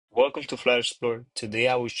Welcome to Flight Explorer. Today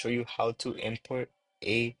I will show you how to import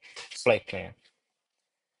a flight plan.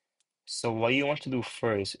 So what you want to do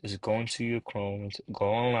first is go into your Chrome, go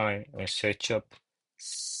online and search up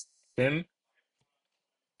SimBrief.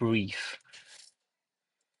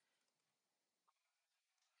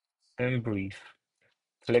 SimBrief.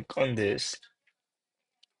 Click on this,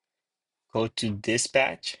 go to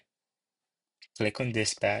dispatch, click on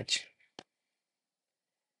dispatch,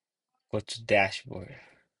 go to dashboard.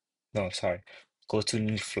 No, sorry, go to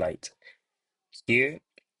new flight. Here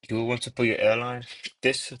you will want to put your airline.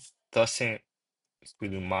 This doesn't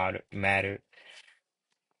really matter.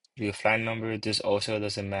 Your flight number, this also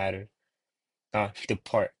doesn't matter. Now,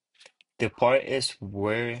 depart is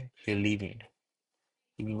where you're leaving.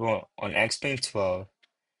 You can go on X-Plane 12,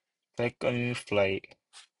 click on new flight,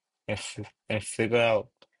 and figure out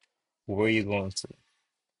where you're going to.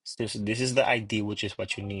 This is the ID, which is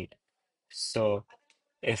what you need. So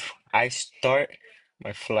if I start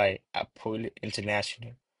my flight at Portland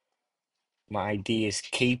International, my ID is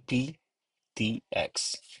KPDX.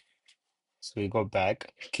 So we go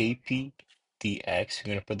back, KPDX. We're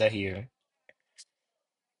gonna put that here,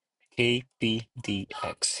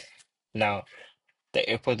 KPDX. Now, the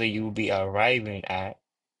airport that you will be arriving at,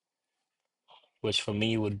 which for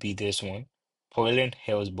me would be this one, Portland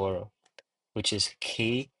Hillsboro, which is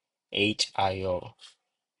KHIO.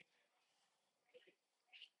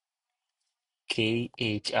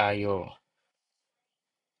 KHIO.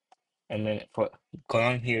 And then go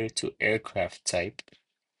on here to aircraft type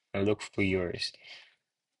and look for yours.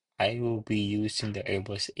 I will be using the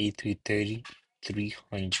Airbus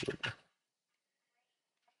A330-300,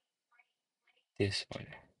 this one.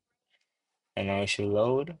 And now I should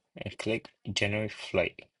load and click generate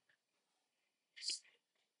flight.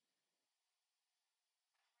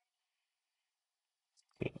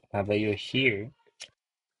 Now that you're here,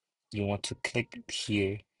 you want to click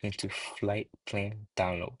here into flight plan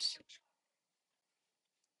downloads.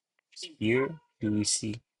 Here you will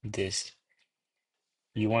see this.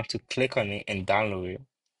 You want to click on it and download it.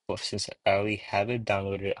 But since I already have it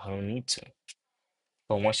downloaded, I don't need to.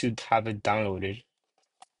 But once you have it downloaded,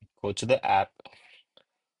 go to the app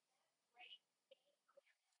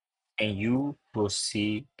and you will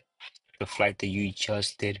see the flight that you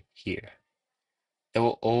just did here. It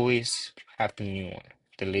will always have the new one,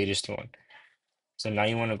 the latest one. So now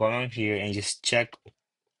you want to go on here and just check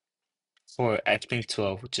for Xpeng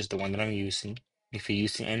 12, which is the one that I'm using. If you're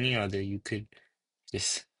using any other, you could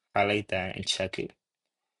just highlight that and check it.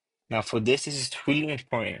 Now for this is really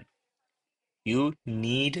important. You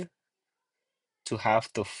need to have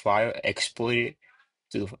the file exported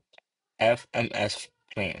to FMS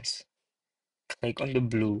plans. Click on the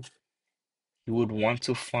blue. You would want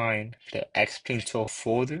to find the Xplane 12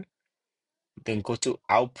 folder, then go to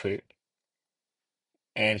output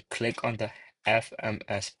and click on the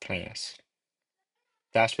FMS plans.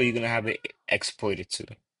 That's where you're gonna have it exported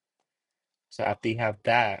to. So after you have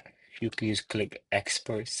that, you can just click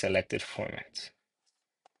export selected format.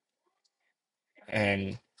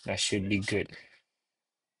 And that should be good.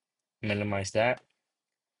 Minimize that.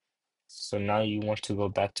 So now you want to go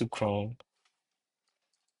back to Chrome,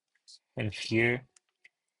 and here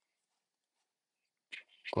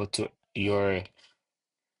go to your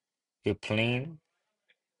plane,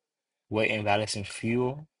 weight and balance and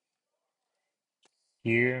fuel.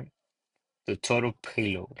 Here, the total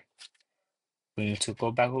payload. We need to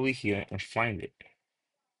go back over here and find it.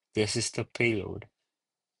 This is the payload,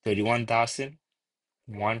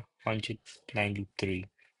 31,193.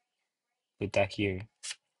 Put that here.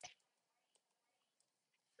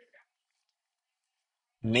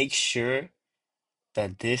 Make sure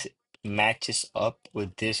that this matches up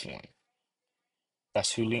with this one.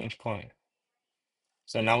 That's really important.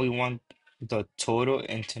 So now we want the total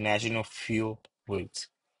international fuel weight,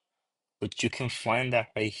 but you can find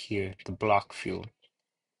that right here, the block fuel.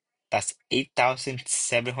 That's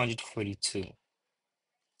 8,742.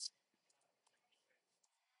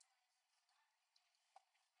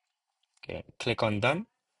 Okay, click on done.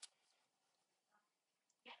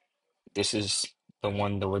 This is the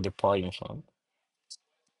one that we're departing from.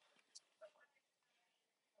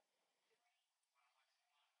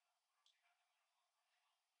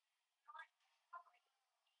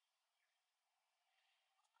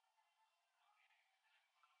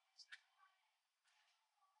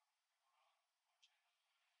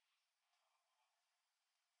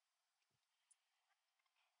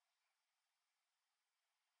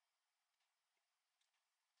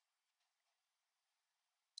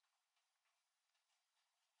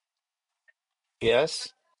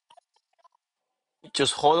 Yes,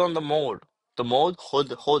 just hold on the mode. The mode,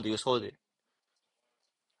 hold it, just hold it.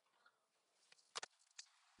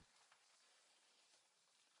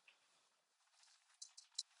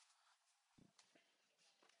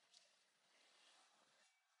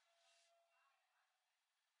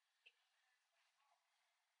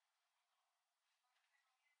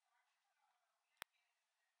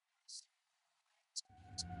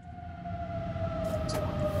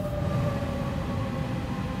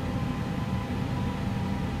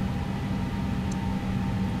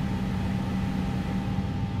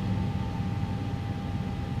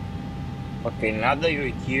 Okay, now that you're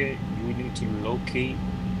here, you need to locate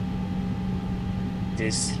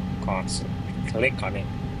this console. Click on it,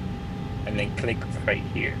 and then click right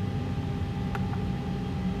here.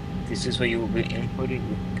 This is where you will be inputting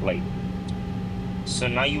your flight. So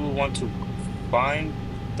now you will want to find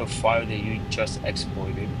the file that you just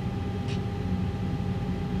exported.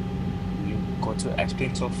 You go to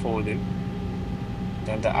export to a folder,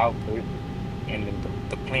 then the output, and then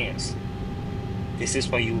the plans. This is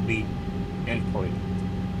what you will be importing.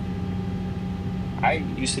 I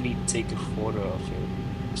usually take a photo of it,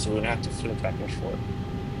 so we don't have to flip back and forth.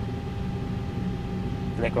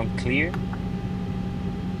 Click on clear,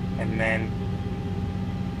 and then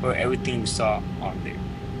put everything you saw on there.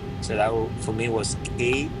 So that will, for me, was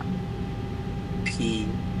K, P,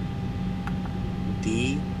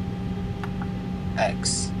 D,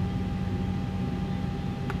 X.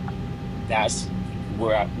 That's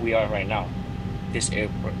where we are right now. This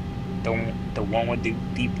airport, the one with the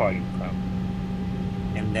departing from,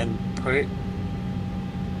 and then put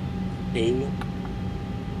AHIO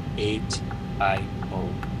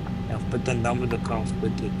and put the number that comes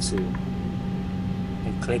with it too,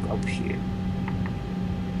 and click up here.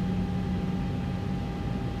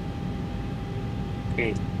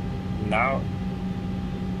 Okay, now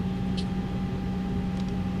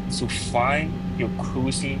to find your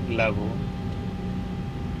cruising level,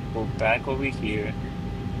 go back over here,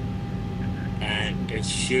 and it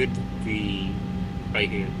should be right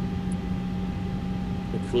here.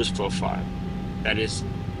 The cruise profile. That is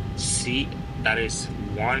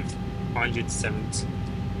 117.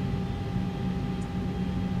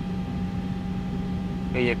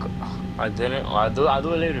 Yeah, I didn't. I'll do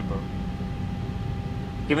it later, bro.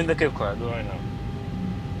 Give me the gift card. I'll do it right now.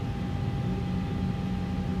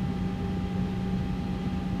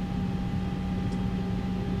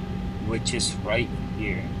 Which is right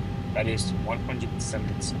here. That is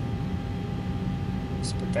 117.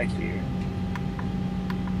 Let's put that here.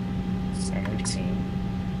 17.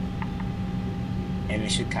 And it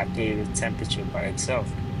should calculate the temperature by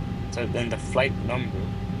itself. So then the flight number,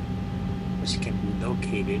 which can be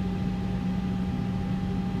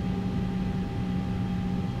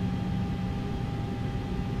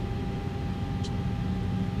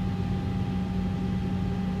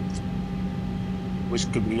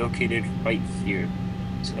located right here.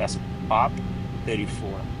 So that's POP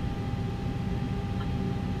 34.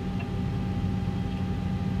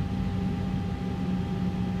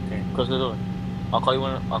 Okay, close the door. I'll call you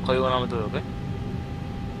when I'm gonna do it, okay?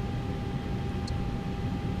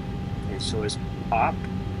 Okay, so it's POP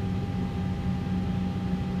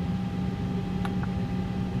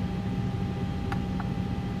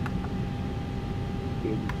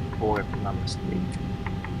 34, if I'm not mistaken.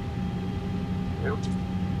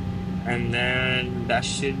 And then that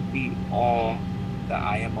should be all that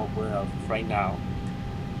I am aware of right now.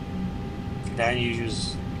 Then you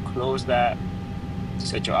just close that,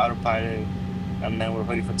 set your autopilot, and then we're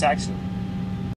ready for taxi.